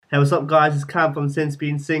Hey, what's up, guys? It's Cam from Since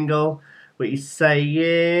Being Single. What you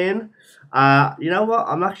saying? You know what?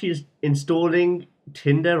 I'm actually just installing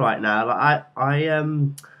Tinder right now. I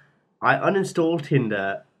uninstalled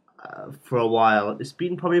Tinder for a while. It's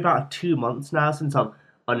been probably about 2 months now since I've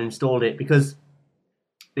uninstalled it because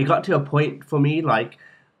it got to a point for me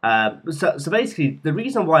so basically the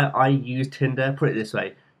reason why I use Tinder, put it this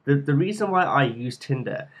way, the reason why I use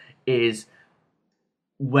Tinder is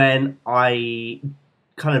when I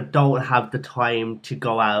kind of don't have the time to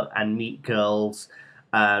go out and meet girls.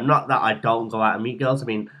 Not that I don't go out and meet girls. I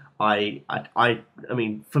mean, I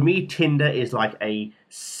mean, for me, Tinder is like a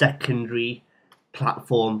secondary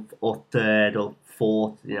platform or third or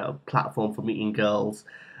fourth, platform for meeting girls.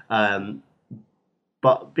 Um,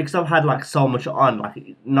 but because I've had like so much on,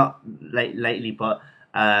 like not lately, but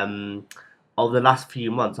um, over the last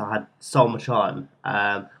few months, I had so much on.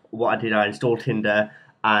 What I did, I installed Tinder,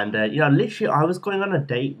 and literally, I was going on a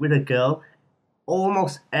date with a girl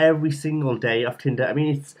almost every single day off Tinder. I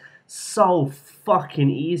mean, it's so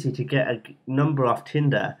fucking easy to get a number off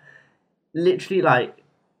Tinder. Literally, like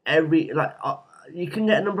every like you can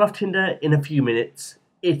get a number off Tinder in a few minutes.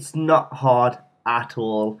 It's not hard at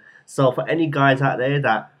all. So for any guys out there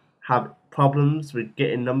that have problems with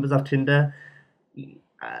getting numbers off Tinder, you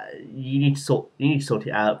need to sort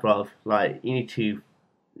it out, bro. Like you need to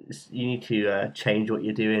change what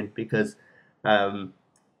you're doing because um,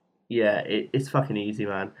 yeah, it's fucking easy,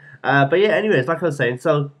 man. But yeah, anyways, like I was saying,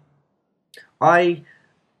 so I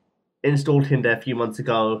installed Tinder a few months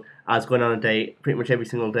ago. I was going on a date pretty much every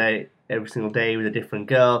single day with a different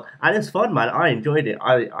girl, and it's fun, man. I enjoyed it.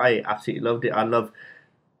 I absolutely loved it. I love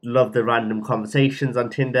the random conversations on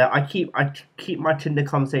Tinder. I keep my Tinder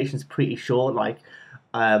conversations pretty short. Like,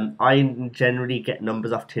 I generally get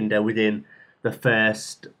numbers off Tinder within the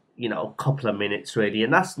first couple of minutes, really,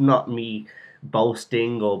 and that's not me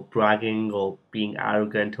boasting or bragging or being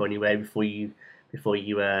arrogant or anyway. Before you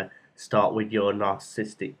start with your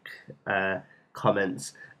narcissistic uh,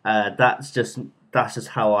 comments, that's just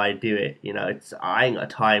how I do it. It's I ain't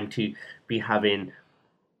got time to be having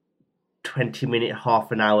 20 minute,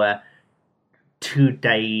 half an hour, 2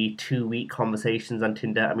 day, 2 week conversations on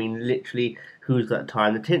Tinder. I mean, literally, who's got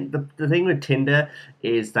time? The thing with Tinder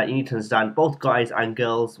is that you need to understand, both guys and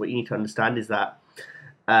girls, what you need to understand is that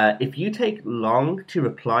if you take long to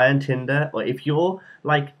reply on Tinder, or if you're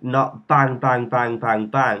like not bang, bang, bang, bang,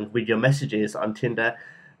 bang with your messages on Tinder,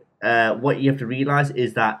 what you have to realize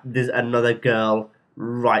is that there's another girl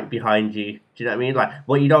right behind you. Do you know what I mean? Like,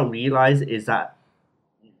 what you don't realize is that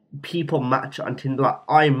people match on Tinder. Like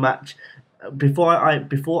I match before I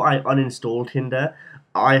uninstalled Tinder,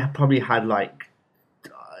 I probably had like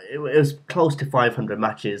it was close to 500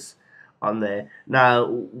 matches on there. Now,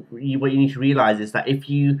 what you need to realize is that if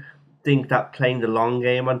you think that playing the long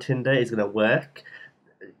game on Tinder is going to work,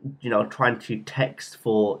 trying to text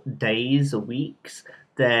for days or weeks,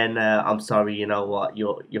 then I'm sorry, you know what,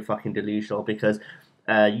 you're fucking delusional because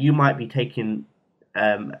you might be taking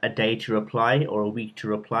a day to reply or a week to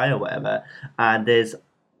reply or whatever, and there's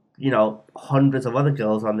hundreds of other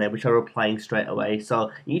girls on there which are replying straight away.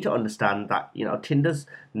 So you need to understand that Tinder's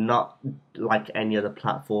not like any other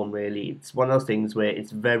platform really. It's one of those things where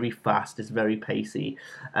it's very fast, it's very pacey.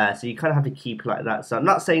 So you kind of have to keep it like that. So I'm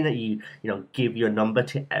not saying that you give your number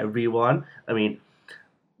to everyone. I mean,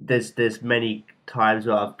 there's many times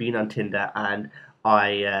where I've been on Tinder and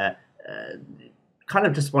I kind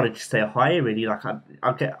of just wanted to say hi, really. Like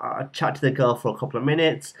I chat to the girl for a couple of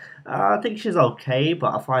minutes. I think she's okay,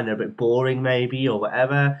 but I find her a bit boring, maybe, or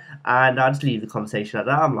whatever. And I just leave the conversation at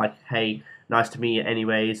that. I'm like, hey, nice to meet you,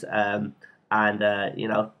 anyways. And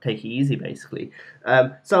take it easy, basically.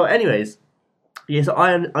 So, anyways, yeah. So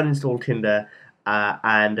I uninstalled Tinder.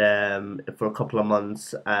 And for a couple of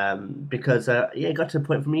months, because yeah, it got to the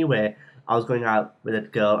point for me where I was going out with a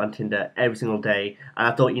girl on Tinder every single day, and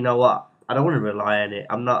I thought, you know what, I don't want to rely on it.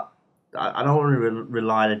 I don't want to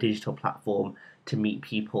rely on a digital platform to meet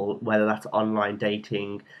people, whether that's online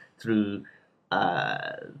dating through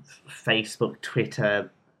uh, Facebook, Twitter,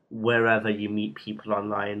 wherever you meet people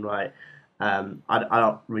online, right? I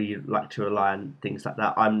don't really like to rely on things like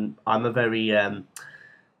that. I'm a very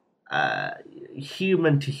uh,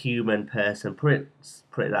 human to human person. Put it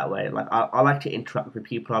that way. Like I like to interact with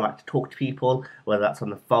people. I like to talk to people, whether that's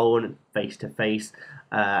on the phone, face to face,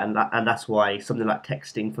 and that's why something like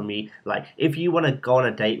texting for me. Like if you want to go on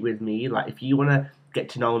a date with me, like if you want to get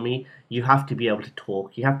to know me, you have to be able to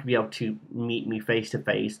talk. You have to be able to meet me face to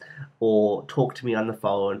face or talk to me on the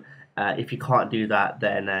phone. If you can't do that,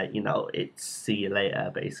 then it's see you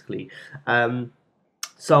later, basically. Um,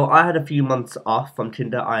 So I had a few months off from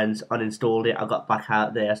Tinder. I uninstalled it. I got back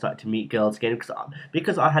out there. I started to meet girls again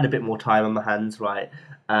because I had a bit more time on my hands, right?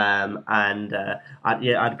 And I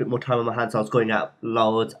had a bit more time on my hands. So I was going out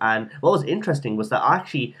loads. And what was interesting was that I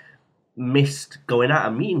actually missed going out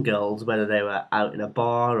and meeting girls, whether they were out in a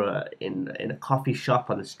bar or in a coffee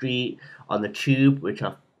shop on the street, on the tube, which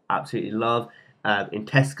I absolutely love. In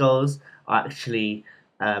Tesco's, I actually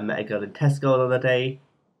met a girl in Tesco the other day.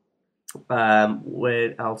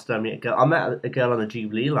 Where else did I meet a girl? I met a girl on the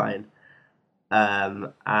Jubilee line,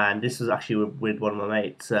 and this was actually with one of my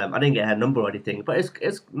mates. I didn't get her number or anything, but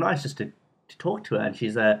it's nice just to talk to her, and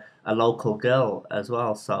she's a local girl as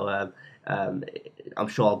well. So um, I'm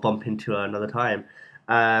sure I'll bump into her another time.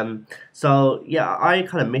 So yeah, I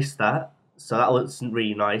kind of missed that. So that was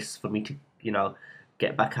really nice for me to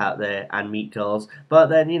get back out there and meet girls. But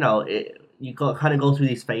then you got kind of go through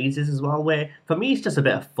these phases as well, where for me it's just a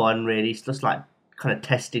bit of fun, really. It's just like kind of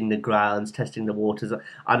testing the grounds, testing the waters.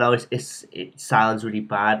 I know it sounds really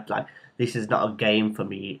bad. Like this is not a game for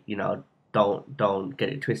me. Don't get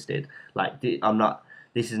it twisted. Like I'm not.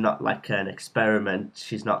 This is not like an experiment.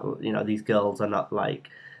 She's not. These girls are not like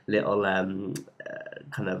little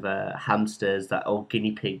kind of hamsters that or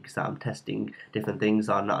guinea pigs that I'm testing different things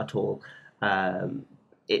on. Not at all.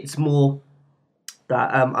 It's more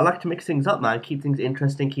that I like to mix things up, man. Keep things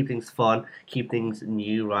interesting, keep things fun, keep things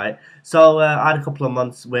new, right? So I had a couple of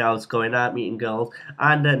months where I was going out, meeting girls,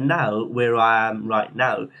 and now where I am right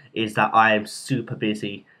now is that I am super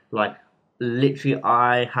busy. Like literally,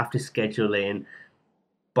 I have to schedule in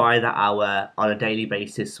by the hour on a daily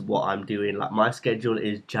basis what I'm doing. Like my schedule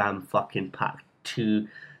is jam fucking packed to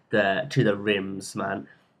the rims, man.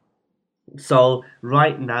 So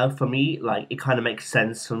right now for me, like it kind of makes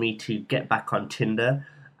sense for me to get back on Tinder,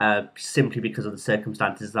 simply because of the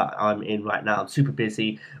circumstances that I'm in right now. I'm super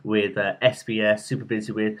busy with SBS, super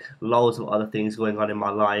busy with loads of other things going on in my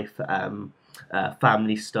life,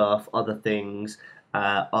 family stuff, other things,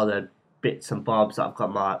 other bits and bobs that I've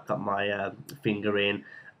got my finger in.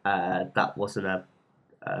 That wasn't a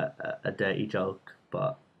dirty joke,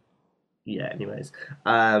 but yeah. Anyways,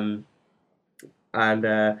 and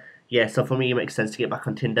yeah, so for me, it makes sense to get back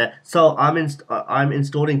on Tinder. So I'm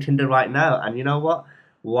installing Tinder right now, and you know what?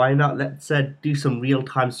 Why not? Let's do some real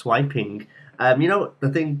time swiping.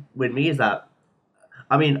 The thing with me is that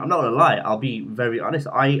I mean, I'm not gonna lie. I'll be very honest.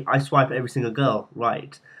 I swipe every single girl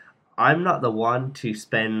right. I'm not the one to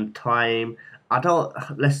spend time. I don't.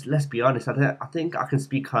 Let's be honest. I think I can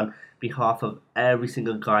speak on behalf of every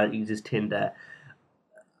single guy that uses Tinder.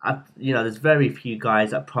 There's very few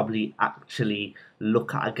guys that probably actually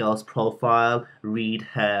look at a girl's profile, read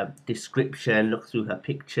her description, look through her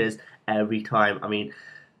pictures every time. I mean,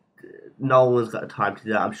 no one's got the time to do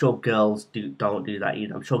that. I'm sure girls don't do that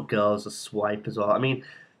either. I'm sure girls will swipe as well. I mean,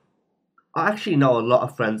 I actually know a lot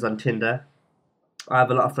of friends on Tinder. I have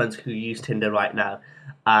a lot of friends who use Tinder right now,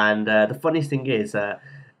 and the funniest thing is,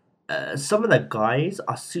 some of the guys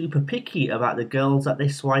are super picky about the girls that they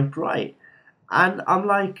swipe right, and I'm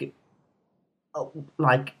like, oh,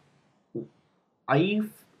 like are you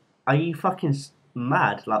fucking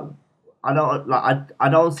mad? Like, I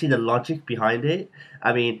don't see the logic behind it.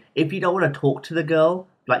 I mean, if you don't want to talk to the girl,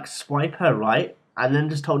 like swipe her right, and then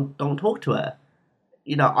just don't talk to her.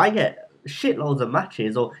 I get shitloads of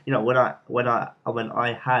matches, or when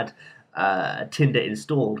I had Tinder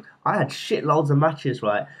installed, I had shitloads of matches,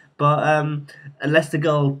 right? But unless the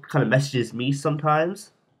girl kind of messages me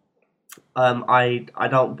sometimes, I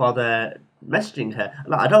don't bother messaging her.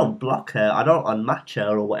 Like I don't block her, I don't unmatch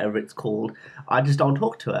her or whatever it's called. I just don't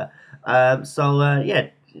talk to her. Yeah,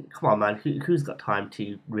 come on, man. Who's got time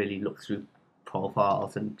to really look through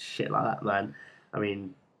profiles and shit like that, man? I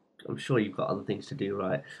mean, I'm sure you've got other things to do,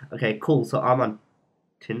 right? Okay, cool. So I'm on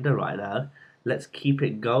Tinder right now. Let's keep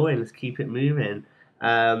it going. Let's keep it moving.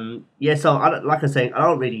 Yeah. So like I was saying, I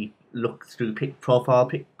don't really look through pic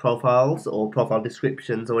profiles or profile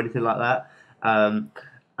descriptions or anything like that. Um,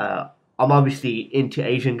 uh, I'm obviously into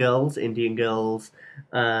Asian girls,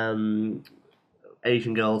 um,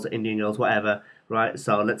 Asian girls, Indian girls, whatever. Right.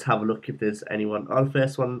 So let's have a look if there's anyone. Oh, the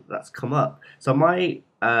first one that's come up. So my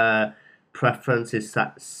preference is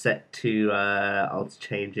set to I'll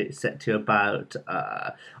change it, set to about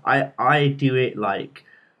I do it like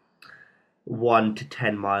 1 to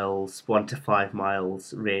 10 miles, 1 to 5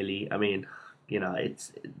 miles, really. I mean,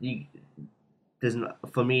 it's you there's not,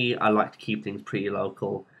 for me, I like to keep things pretty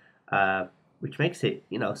local, which makes it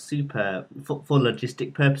super for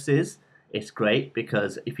logistic purposes. It's great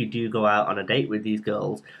because if you do go out on a date with these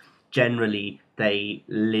girls, generally they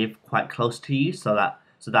live quite close to you, so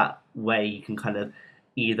that way you can kind of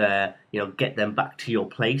either get them back to your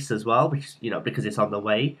place as well, which because it's on the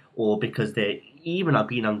way, or because they even I've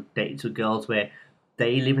been on dates with girls where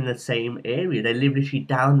they live in the same area. They live literally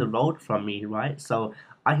down the road from me, right? So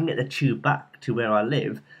I can get the tube back to where I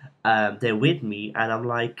live. They're with me, and I'm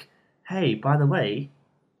like, hey, by the way,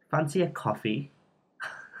 fancy a coffee,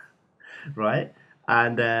 right?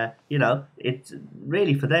 And it's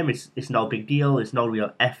really for them. It's no big deal. It's no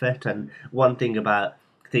real effort. And one thing about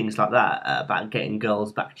things like that, about getting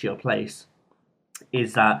girls back to your place,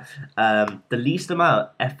 is that the least amount of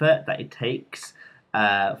effort that it takes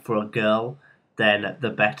for a girl, then the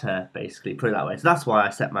better. Basically, put it that way. So that's why I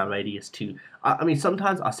set my radius to. I mean,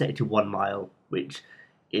 sometimes I set it to 1 mile, which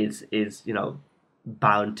is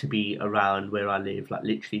bound to be around where I live, like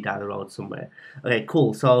literally down the road somewhere. Okay,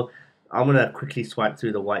 cool. So I'm gonna quickly swipe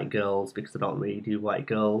through the white girls because I don't really do white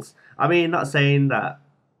girls. I mean, not saying that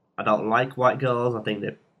I don't like white girls. I think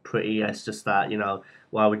they're pretty. It's just that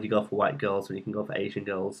why would you go for white girls when you can go for Asian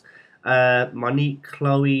girls? Monique,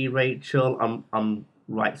 Chloe, Rachel. I'm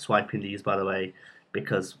right swiping these, by the way,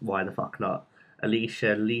 because why the fuck not?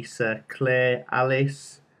 Alicia, Lisa, Claire,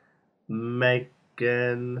 Alice,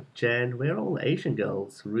 Megan, Jen. We're all Asian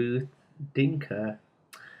girls. Ruth, Dinka,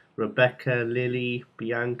 Rebecca, Lily,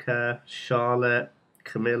 Bianca, Charlotte,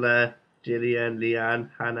 Camilla, Gillian, Leanne,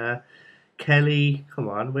 Hannah, Kelly. Come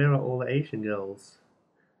on, where are all the Asian girls?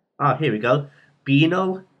 Ah, here we go.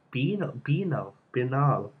 Binal,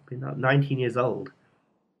 19 years old.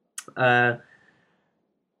 Uh,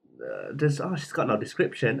 she's got no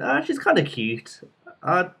description. She's kind of cute.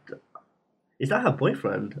 Uh, is that her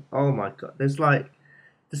boyfriend? Oh my god, there's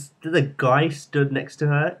a guy stood next to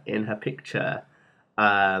her in her picture,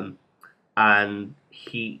 um, and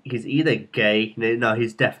he's either gay. No,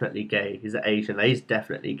 he's definitely gay. He's an Asian. He's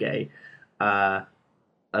definitely gay, uh,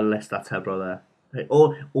 unless that's her brother.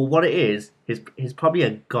 Or what it is, he's probably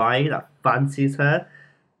a guy that fancies her,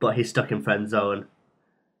 but he's stuck in friend zone.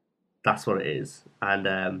 That's what it is,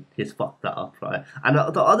 and he's fucked that up, right? And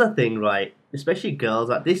the other thing, right, especially girls,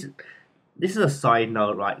 like this. This is a side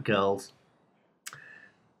note, right, girls.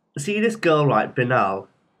 See this girl, right, Binal.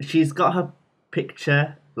 She's got her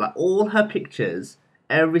picture, like all her pictures,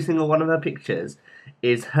 every single one of her pictures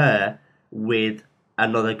is her with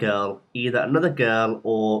another girl, either another girl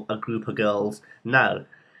or a group of girls. Now,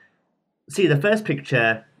 see the first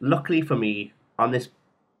picture. Luckily for me, on this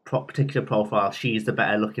particular profile, she's the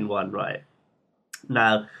better looking one, right?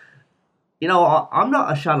 Now, I'm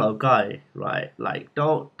not a shallow guy, right? Like,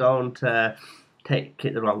 don't take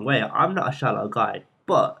it the wrong way. I'm not a shallow guy,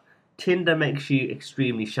 but Tinder makes you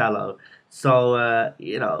extremely shallow. So,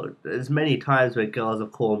 there's many times where girls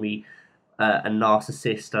have called me a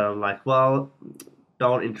narcissist, and I'm like, well,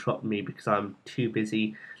 don't interrupt me because I'm too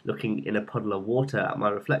busy looking in a puddle of water at my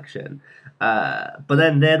reflection. But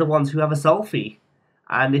then they're the ones who have a selfie.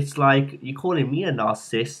 And it's like, you're calling me a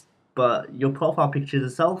narcissist, but your profile picture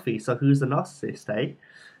is a selfie, so who's the narcissist, eh?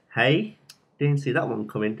 Hey? Didn't see that one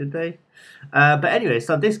coming, did they? But anyway,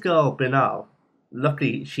 so this girl, Binal,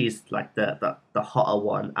 luckily she's like the hotter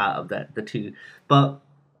one out of the two. But,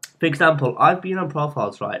 for example, I've been on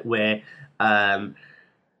profiles, right, where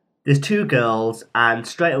there's two girls, and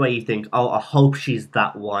straight away you think, oh, I hope she's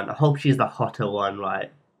that one. I hope she's the hotter one,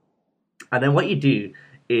 right? And then what you do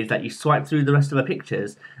is that you swipe through the rest of her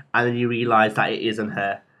pictures, and then you realise that it isn't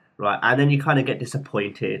her, right? And then you kind of get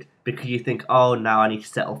disappointed because you think, oh, now I need to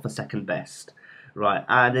settle for second best, right?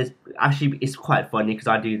 And it's quite funny because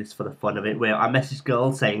I do this for the fun of it, where I message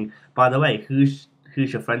girls saying, by the way, who's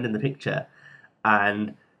your friend in the picture?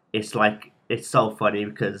 And it's like, it's so funny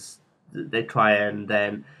because they try and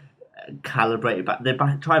then calibrate it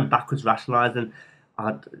back. Try and backwards rationalize, and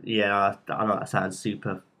yeah, I know that sounds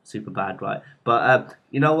super bad, right? But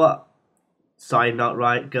you know what? Side note,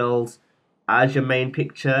 right, girls, as your main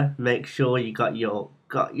picture, make sure you got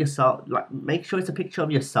yourself, like, make sure it's a picture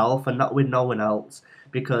of yourself and not with no one else,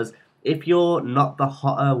 because if you're not the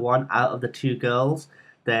hotter one out of the two girls,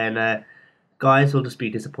 then guys will just be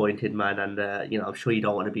disappointed, man, and I'm sure you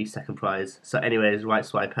don't want to be second prize. So anyways, right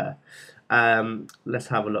swipe her. Let's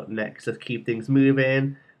have a look next. Let's keep things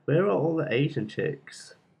moving. Where are all the Asian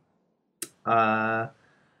chicks?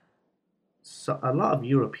 So a lot of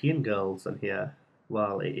European girls in here.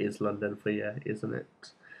 Well, it is London for you, isn't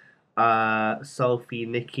it? Sophie,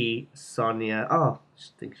 Nikki, Sonia. Oh, I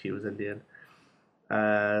think she was Indian.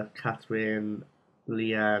 Catherine,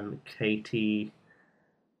 Leanne, Katie,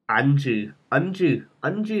 Anju,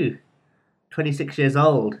 26 years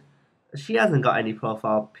old. She hasn't got any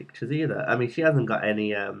profile pictures either. I mean, she hasn't got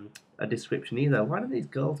any a description either. Why don't these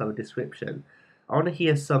girls have a description? I want to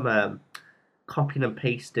hear some copied and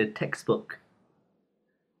pasted textbook.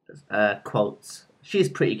 quotes. She's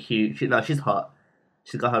pretty cute. She's hot.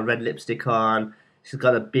 She's got her red lipstick on. She's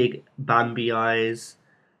got a big Bambi eyes.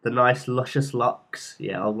 The nice luscious locks.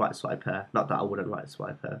 Yeah, I'll right swipe her. Not that I wouldn't right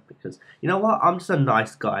swipe her because you know what? I'm just a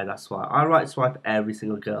nice guy. That's why I right swipe every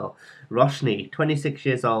single girl. Roshni, 26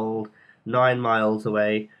 years old, 9 miles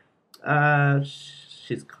away.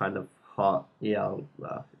 She's kind of hot. Yeah,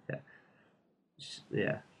 yeah,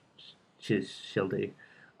 yeah. She'll do.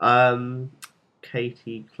 Um,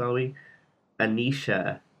 Katie, Chloe,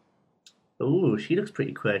 Anisha. Ooh, she looks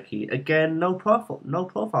pretty quirky. Again, no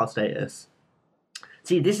profile status.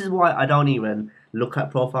 See, this is why I don't even look at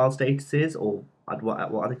profile statuses or what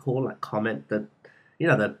are they called? Like comment the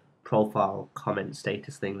profile comment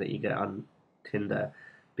status thing that you get on Tinder,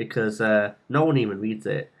 because no one even reads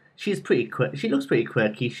it. She's pretty quick. She looks pretty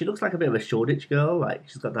quirky. She looks like a bit of a Shoreditch girl. Like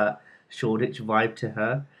she's got that Shoreditch vibe to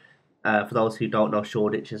her. For those who don't know,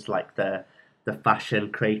 Shoreditch is like the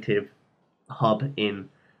fashion creative hub in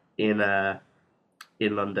uh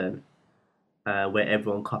in London, where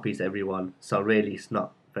everyone copies everyone. So really, it's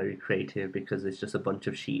not very creative because it's just a bunch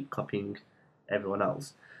of sheep copying everyone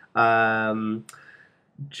else. Um,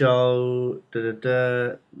 Joe,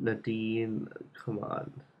 Nadine, come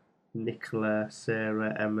on, Nicola,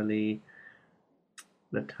 Sarah, Emily,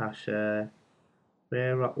 Natasha.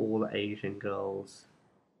 Where are all the Asian girls?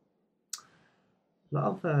 A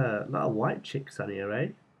lot of white chicks on here, eh?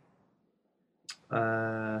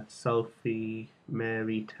 Sophie,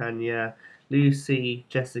 Mary, Tanya, Lucy,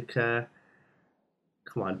 Jessica.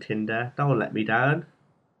 Come on, Tinder, don't let me down.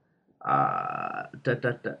 Da, da,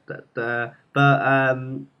 da, da, da. But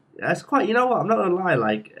that's quite. You know what? I'm not gonna lie.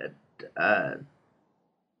 Like,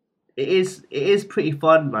 it is pretty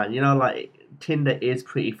fun, man. You know, like Tinder is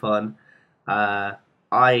pretty fun. Uh,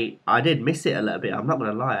 I did miss it a little bit. I'm not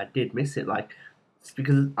gonna lie. I did miss it. Like, it's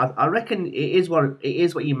because I reckon it is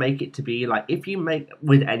what you make it to be. Like, if you make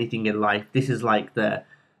with anything in life, this is like the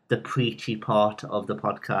preachy part of the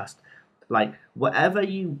podcast. Like, whatever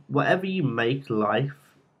you make life,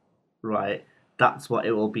 right? That's what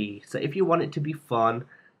it will be. So if you want it to be fun,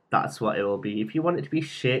 that's what it will be. If you want it to be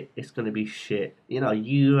shit, it's gonna be shit. You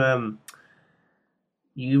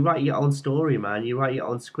write your own story, man. You write your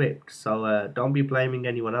own script. So don't be blaming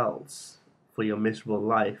anyone else for your miserable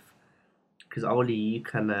life, because only you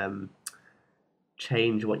can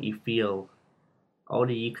change what you feel.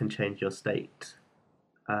 Only you can change your state,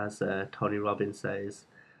 as Tony Robbins says.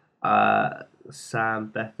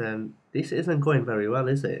 Sam, Bethan, this isn't going very well,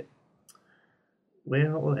 is it?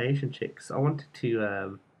 Where are all Asian chicks? I wanted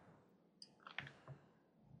to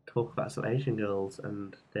talk about some Asian girls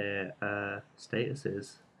and their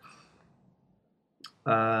statuses.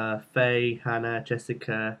 Faye, Hannah,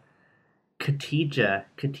 Jessica, Katija,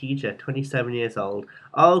 27 years old.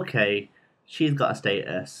 Okay, she's got a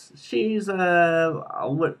status. She's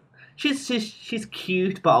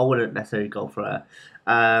cute, but I wouldn't necessarily go for her.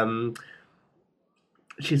 Um,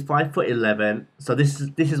 she's 5'11". So this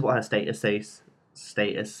is what her status says.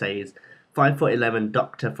 Status says 5'11",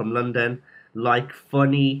 doctor from London, like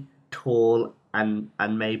funny, tall, and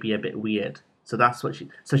maybe a bit weird. So that's what she.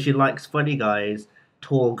 So she likes funny guys,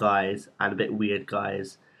 tall guys, and a bit weird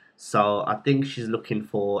guys. So I think she's looking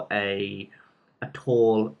for a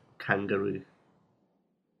tall kangaroo.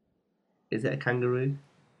 Is it a kangaroo?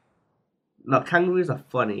 No, kangaroos are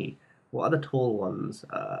funny. What are the tall ones?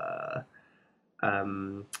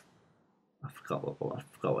 Um, I forgot what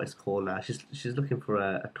it's called now. She's looking for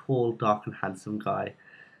a tall, dark, and handsome guy.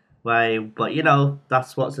 Right, but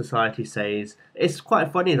that's what society says. It's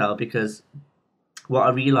quite funny though, because what I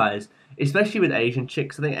realised, especially with Asian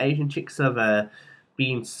chicks, I think Asian chicks have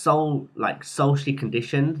been so like socially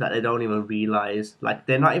conditioned that they don't even realise, like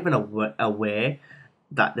they're not even aware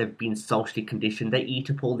that they've been socially conditioned. They eat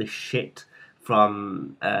up all this shit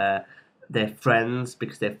from their friends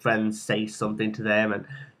because their friends say something to them and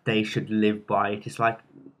they should live by it. It's like,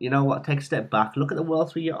 you know what? Take a step back. Look at the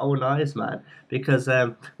world through your own eyes, man. Because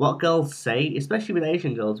what girls say, especially with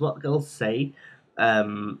Asian girls, what girls say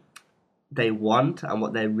um, they want and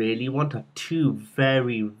what they really want are two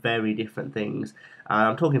very, very different things. And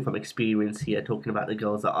I'm talking from experience here, talking about the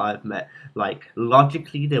girls that I've met. Like,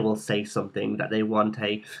 logically, they will say something that they want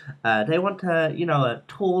a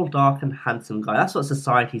tall, dark, and handsome guy. That's what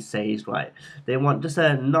society says, right? They want just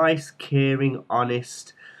a nice, caring,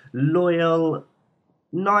 honest, loyal,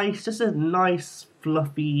 nice, just a nice,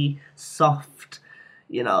 fluffy, soft,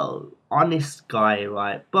 honest guy,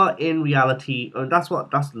 right? But in reality, that's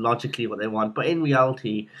logically what they want. But in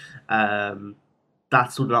reality,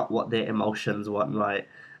 that's not what their emotions want, right?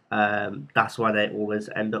 That's why they always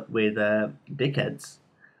end up with dickheads.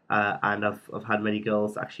 and I've had many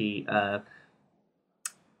girls actually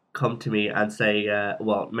come to me and say,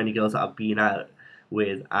 well, many girls that I've been out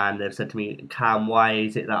with, and they've said to me, Cam, why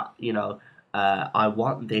is it that, I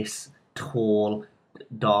want this tall,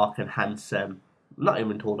 dark, and handsome, not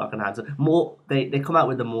even tall, dark, and handsome, more, they come out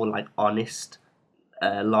with a more like honest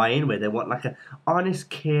line where they want like a honest,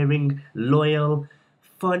 caring, loyal,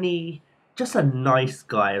 funny, just a nice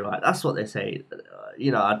guy, right? That's what they say.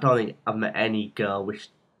 I don't think I've met any girl which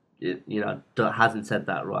hasn't said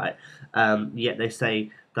that, right? Yet they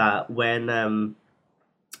say that when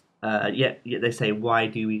yet they say, why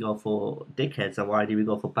do we go for dickheads, and why do we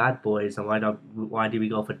go for bad boys, and why do we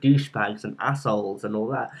go for douchebags and assholes and all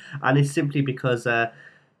that? And it's simply because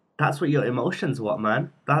that's what your emotions want,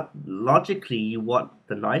 man. That logically you want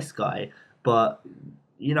the nice guy, but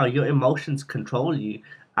your emotions control you,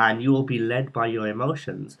 and you will be led by your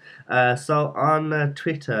emotions. So on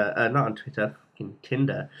Twitter, not on Twitter, in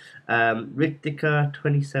Tinder, Rick Dicker,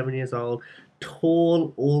 27 years old,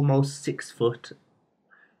 tall, almost 6 foot.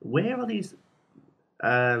 Where are these?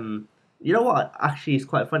 You know what? Actually, it's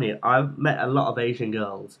quite funny. I've met a lot of Asian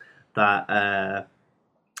girls that are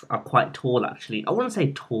quite tall. Actually, I wouldn't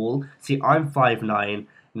say tall. See, I'm 5'9".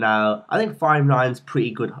 Now, I think 5'9" is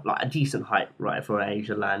pretty good, like a decent height, right, for an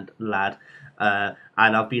Asian lad. And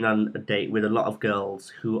I've been on a date with a lot of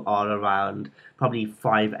girls who are around probably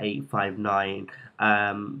 5'8", 5'9",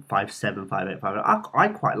 5'7", 5'8", 5'9". I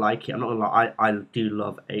quite like it. I'm not gonna lie. I do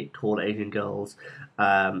love tall Asian girls.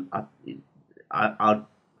 I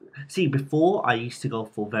see, before I used to go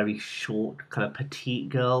for very short, kind of petite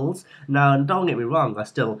girls. Now, don't get me wrong, I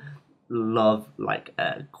still love like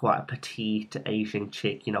quite a petite Asian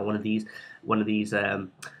chick. One of these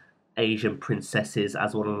Asian princesses,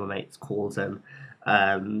 as one of my mates calls them.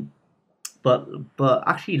 Um, but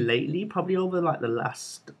actually, lately, probably over like the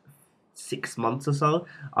last 6 months or so,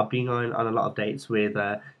 I've been on a lot of dates with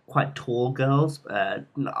quite tall girls.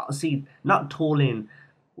 See, not tall in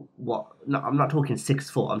what? No, I'm not talking 6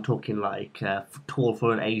 foot. I'm talking like tall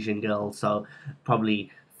for an Asian girl. So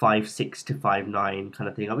probably 5'6" to 5'9" kind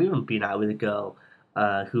of thing. I've even been out with a girl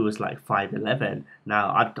who was like 5'11".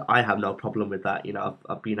 Now I have no problem with that.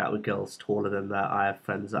 I've been out with girls taller than that. I have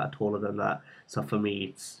friends that are taller than that. So for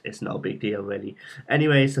me, it's no big deal really.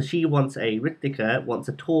 Anyway, so she wants Ritika wants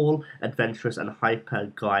a tall, adventurous, and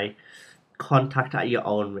hyper guy. Contact at your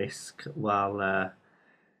own risk. Well,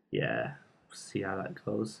 yeah, see how that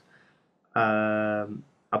goes. I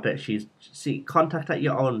bet contact at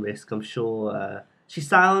your own risk. I'm sure she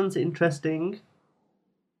sounds interesting.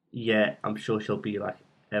 Yeah, I'm sure she'll be like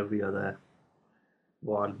every other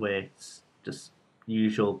one where it's just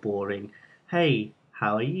usual boring. Hey,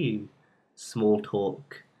 how are you? Small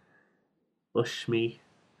talk. Ush me.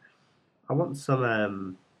 I want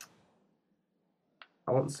some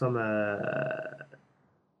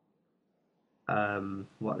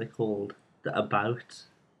what are they called? The about.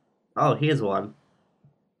 Oh, here's one.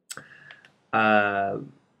 Uh,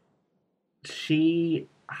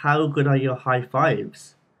 how good are your high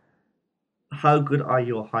fives? How good are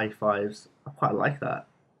your high fives? I quite like that.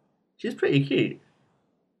 She's pretty cute.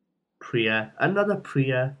 Priya, another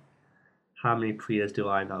Priya. How many Priyas do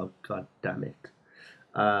I know? God damn it.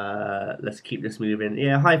 Let's keep this moving.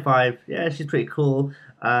 Yeah, high five. Yeah, she's pretty cool.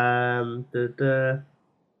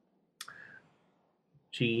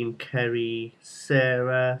 Jean, Kerry,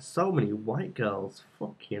 Sarah. So many white girls.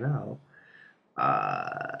 Fucking hell.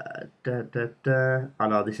 I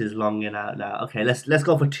know this is longing out now. Okay, let's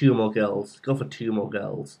go for two more girls. Go for two more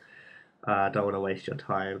girls. I don't want to waste your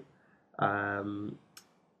time. Um,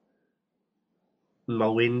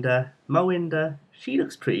 Mawinda, she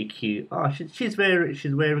looks pretty cute. Oh, she's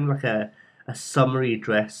wearing like a summery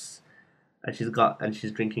dress, and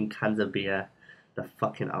she's drinking cans of beer. The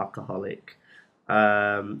fucking alcoholic.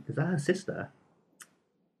 Is that her sister?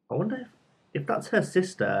 I wonder if that's her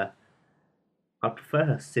sister. I prefer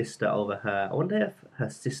her sister over her. I wonder if her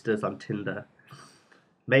sister's on Tinder.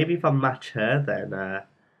 Maybe if I match her, then I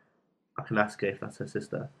can ask her if that's her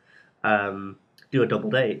sister. Do a double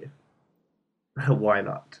date. Why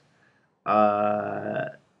not? Uh,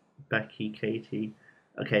 Becky, Katie.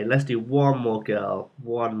 Okay, let's do one more girl.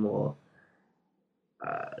 One more.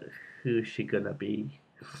 Uh, who's she gonna be?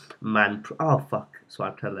 Oh fuck!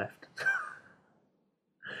 Swiped her left.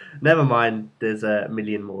 Never mind. There's a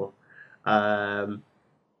million more. Um,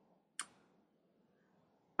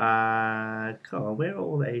 Come on, where are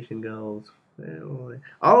all the Asian girls?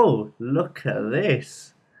 Oh, look at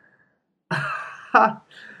this.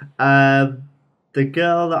 um, the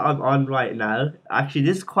girl that I'm on right now. Actually,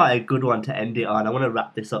 this is quite a good one to end it on. I want to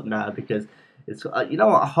wrap this up now because it's. You know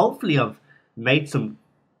what? Hopefully, I've made some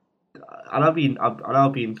I know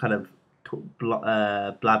I've been kind of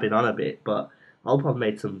blabbing on a bit, but I hope I've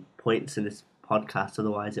made some points in this podcast.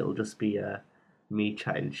 Otherwise, it'll just be me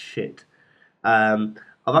chatting shit. I've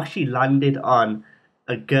actually landed on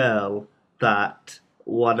a girl that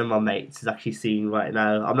one of my mates is actually seeing right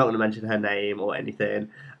now. I'm not going to mention her name or anything,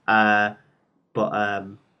 but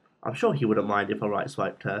I'm sure he wouldn't mind if I right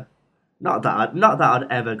swiped her. Not that I'd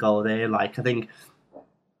ever go there. Like I think,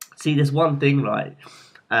 see, there's one thing, right?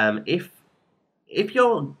 If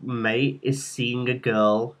your mate is seeing a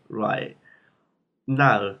girl, right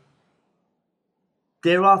now,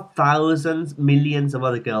 there are thousands, millions of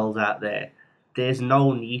other girls out there. There's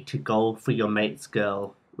no need to go for your mate's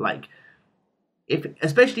girl. Like, if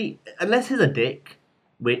especially unless he's a dick,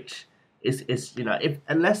 which is if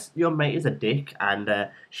unless your mate is a dick and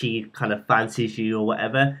she kind of fancies you or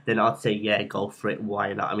whatever, then I'd say yeah, go for it.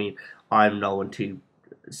 Why not? I mean, I'm no one to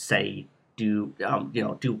say do what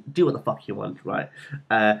the fuck you want, right?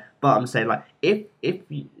 But I'm saying like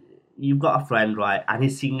you've got a friend, right, and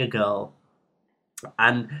he's seeing a girl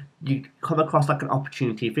and you come across like an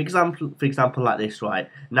opportunity, for example like this, right?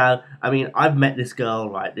 Now I mean I've met this girl,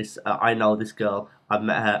 right? This I know this girl, I've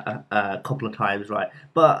met her a couple of times, right?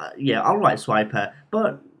 But yeah, I'll right swipe her,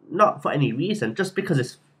 but not for any reason, just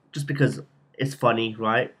because it's funny,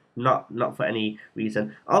 right? Not for any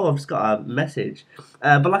reason. Oh, I've just got a message.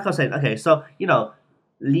 But like I was saying, okay, so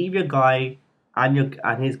leave your guy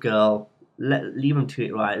and his girl, leave them to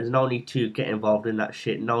it, right? There's no need to get involved in that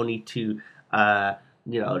shit. No need to uh,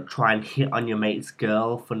 try and hit on your mate's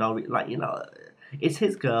girl for no like it's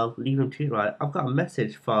his girl. Leave him to it, right? I've got a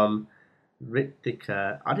message from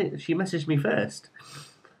Ritika. I didn't. She messaged me first.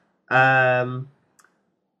 Um,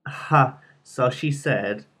 so she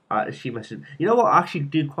said, she messaged. You know what I actually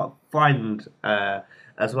do quite find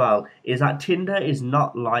as well is that Tinder is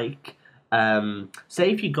not like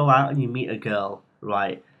say if you go out and you meet a girl,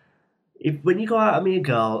 right? If when you go out and meet a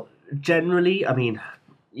girl, generally, I mean,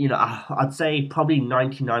 I'd say probably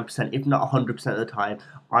 99%, if not 100% of the time,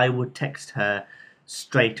 I would text her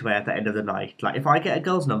straight away at the end of the night. Like if I get a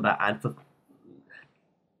girl's number and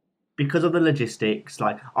because of the logistics,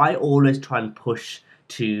 like I always try and push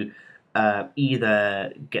to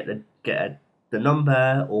either the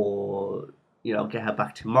number or get her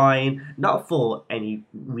back to mine. Not for any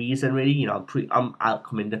reason really. I'm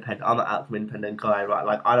outcome independent. I'm an outcome independent guy, right?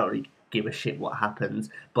 Like I don't really give a shit what happens,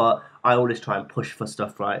 but I always try and push for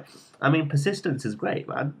stuff, right? I mean, persistence is great,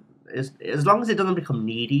 man. As long as it doesn't become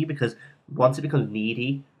needy, because once it becomes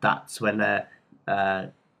needy, that's when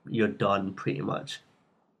you're done pretty much.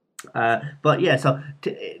 But yeah, so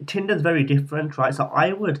Tinder's very different, right? So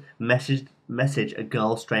I would message a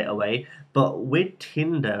girl straight away, but with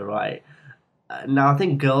Tinder, right? Now I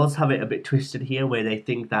think girls have it a bit twisted here, where they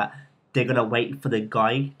think that they're gonna wait for the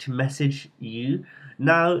guy to message you.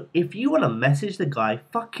 Now, if you wanna message the guy,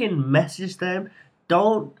 fucking message them.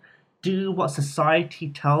 Don't do what society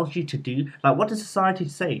tells you to do. Like, what does society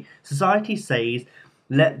say? Society says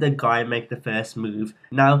let the guy make the first move.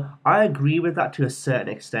 Now, I agree with that to a certain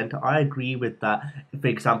extent. I agree with that, for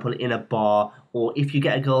example, in a bar, or if you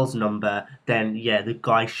get a girl's number, then yeah, the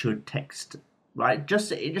guy should text, right? It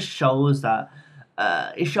just shows that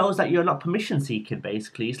you're not permission seeking.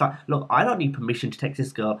 Basically, it's like, look, I don't need permission to text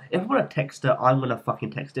this girl. If I'm gonna text her, I'm gonna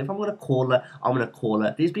fucking text her. If I'm gonna call her, I'm gonna call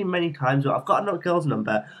her. There's been many times where I've got another girl's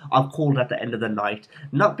number, I've called her at the end of the night,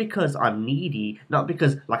 not because I'm needy, not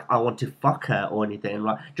because like I want to fuck her or anything,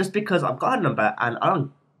 right? Just because I've got a number and I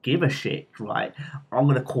don't give a shit, right? I'm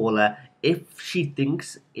gonna call her. If she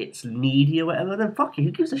thinks it's needy or whatever, then fuck it,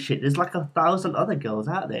 who gives a shit? There's like 1,000 other girls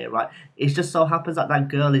out there, right? It just so happens that that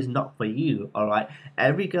girl is not for you, alright?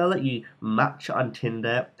 Every girl that you match on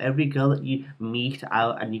Tinder, every girl that you meet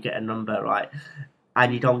out and you get a number, right,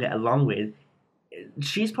 and you don't get along with,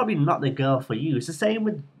 she's probably not the girl for you. It's the same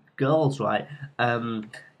with girls, right?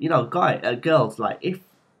 Girls, like,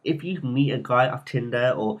 if you meet a guy off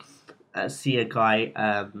Tinder or see a guy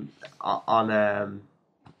on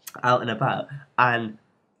out and about, and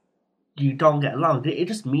you don't get along, it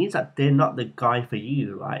just means that they're not the guy for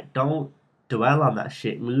you, right? Don't dwell on that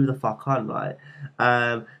shit. Move the fuck on, right?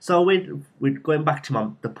 So with going back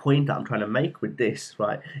to the point that I'm trying to make with this,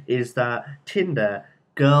 right, is that Tinder,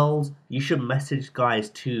 girls, you should message guys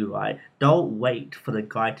too, right? Don't wait for the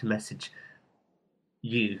guy to message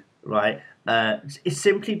you, right? It's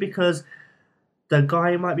simply because the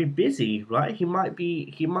guy might be busy, right? He might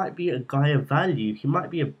be a guy of value. He might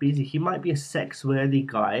be a sex worthy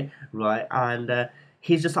guy, right? And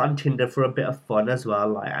he's just on Tinder for a bit of fun as well,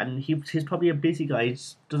 like, and he's probably a busy guy. He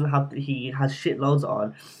just doesn't have he has shitloads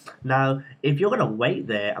on. Now, if you're gonna wait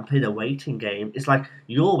there and play the waiting game, it's like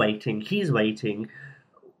you're waiting, he's waiting.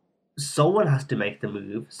 Someone has to make the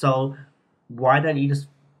move. So why don't you just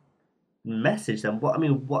message them? What I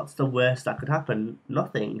mean, what's the worst that could happen?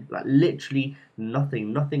 Nothing. Like literally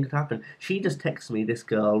nothing. Nothing could happen. She just texted me. This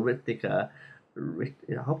girl, Ritika.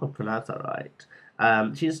 I hope I pronounced that right.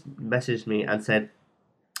 She just messaged me and said,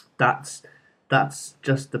 "That's that's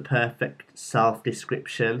just the perfect self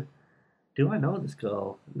description." Do I know this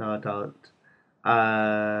girl? No, I don't.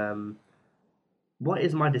 Um, what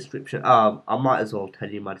is my description? I might as well tell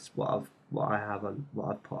you what I have on what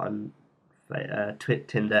I've put on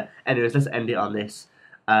Tinder. Anyways, let's end it on this.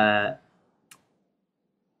 Uh,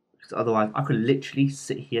 'Cause otherwise, I could literally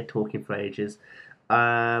sit here talking for ages.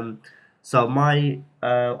 Um, so I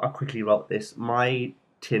quickly wrote this. My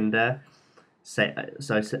Tinder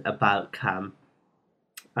it's about Cam,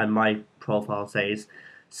 and my profile says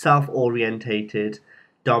self-orientated,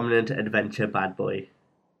 dominant adventure bad boy.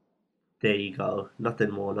 There you go.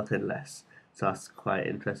 Nothing more, nothing less. So that's quite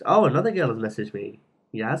interesting. Oh, another girl has messaged me.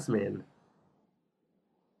 Yasmin.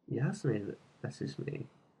 Yasmin messaged me.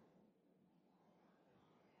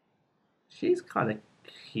 She's kind of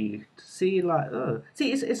cute. See, like,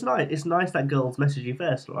 see, it's nice. It's nice that girls message you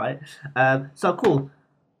first, right? So cool.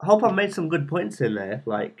 Hope I made some good points in there.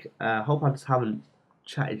 Like, hope I just haven't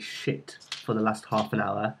chatted shit for the last half an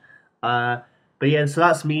hour. Uh, but yeah, so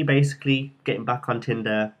that's me basically getting back on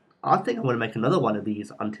Tinder. I think I'm gonna make another one of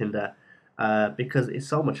these on Tinder. Because it's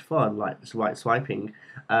so much fun, like just right swiping.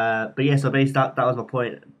 But yeah, so basically that was my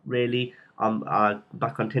point. Really, I'm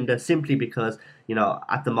back on Tinder simply because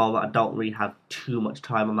at the moment I don't really have too much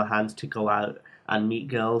time on my hands to go out and meet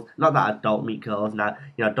girls. Not that I don't meet girls now.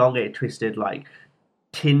 Don't get it twisted. Like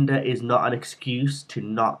Tinder is not an excuse to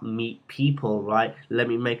not meet people, right? Let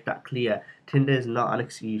me make that clear. Tinder is not an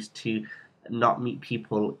excuse to not meet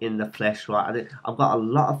people in the flesh, right? I've got a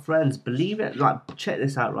lot of friends, believe it, like, check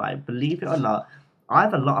this out, right? Believe it or not, I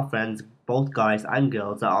have a lot of friends, both guys and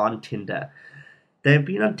girls, that are on Tinder. They've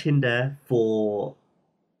been on Tinder for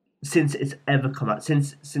since it's ever come out,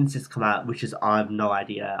 since it's come out, which is I have no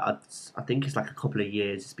idea. I think it's like a couple of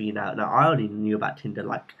years it's been out. Now I only knew about Tinder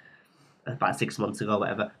like about 6 months ago,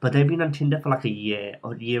 whatever. But they've been on Tinder for like a year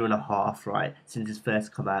or year and a half, right? Since it's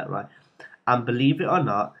first come out, right? And believe it or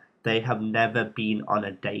not, they have never been on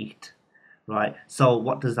a date, right? So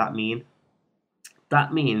what does that mean?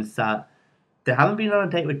 That means that they haven't been on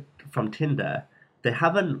a date from Tinder. They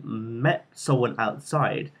haven't met someone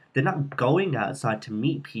outside. They're not going outside to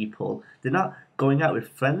meet people. They're not going out with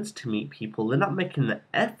friends to meet people. They're not making the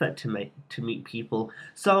effort to meet people.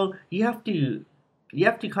 So you have to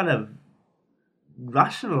kind of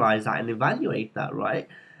rationalize that and evaluate that, right?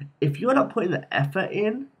 If you're not putting the effort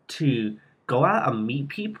in to go out and meet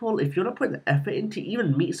people, if you're not putting the effort in to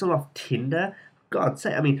even meet someone off Tinder, God's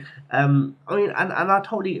sake, and I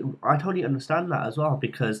totally understand that as well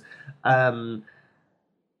because,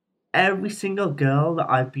 every single girl that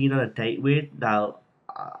I've been on a date with now,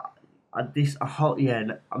 this a whole yeah,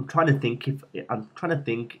 I'm trying to think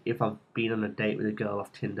if I've been on a date with a girl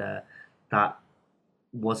off Tinder that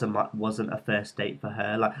wasn't a first date for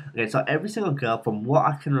her. Like, okay, so every single girl from what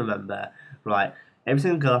I can remember, right? Every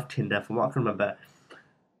single girl off Tinder from what I can remember,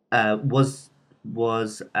 was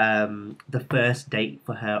the first date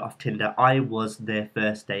for her off Tinder. I was their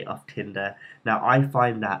first date off Tinder. Now I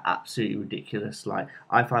find that absolutely ridiculous. Like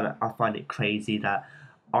I find it crazy that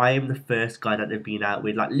I am the first guy that they've been out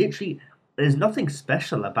with. Like literally, there's nothing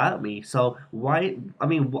special about me. So why? I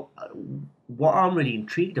mean, what I'm really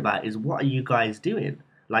intrigued about is what are you guys doing?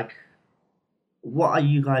 Like, what are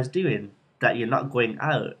you guys doing that you're not going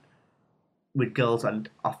out with girls and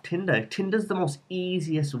off Tinder? Tinder's the most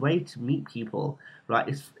easiest way to meet people, right?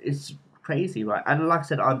 It's crazy, right? And like I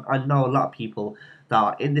said, I know a lot of people that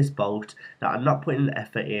are in this boat that are not putting the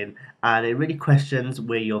effort in, and it really questions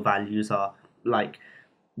where your values are. Like,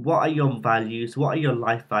 what are your values? What are your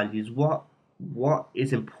life values? What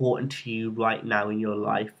is important to you right now in your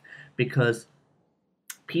life? Because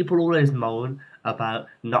people always moan about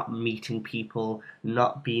not meeting people,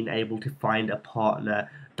 not being able to find a partner,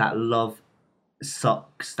 that love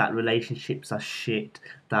sucks, that relationships are shit,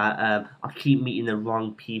 that I keep meeting the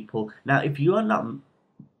wrong people. Now, if you are not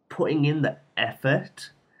putting in the effort,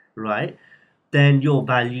 right, then your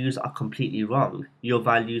values are completely wrong. Your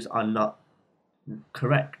values are not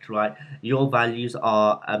correct, right? Your values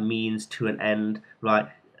are a means to an end, right?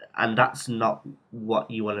 And that's not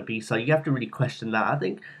what you want to be. So you have to really question that. I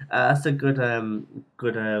think that's a good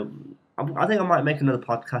I think I might make another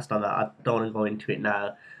podcast on that. I don't want to go into it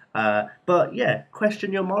now. But yeah,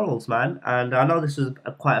 question your morals, man. And I know this is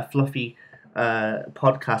quite a fluffy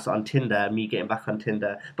podcast on Tinder, me getting back on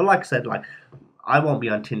Tinder. But like I said, like I won't be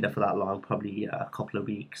on Tinder for that long, probably a couple of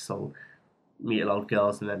weeks. So meet a lot of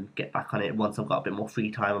girls and then get back on it once I've got a bit more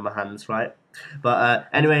free time on my hands, right? But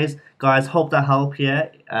anyways, guys, hope that helped. Yeah,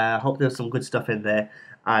 hope there's some good stuff in there,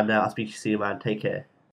 and I'll speak to you soon, man. Take care.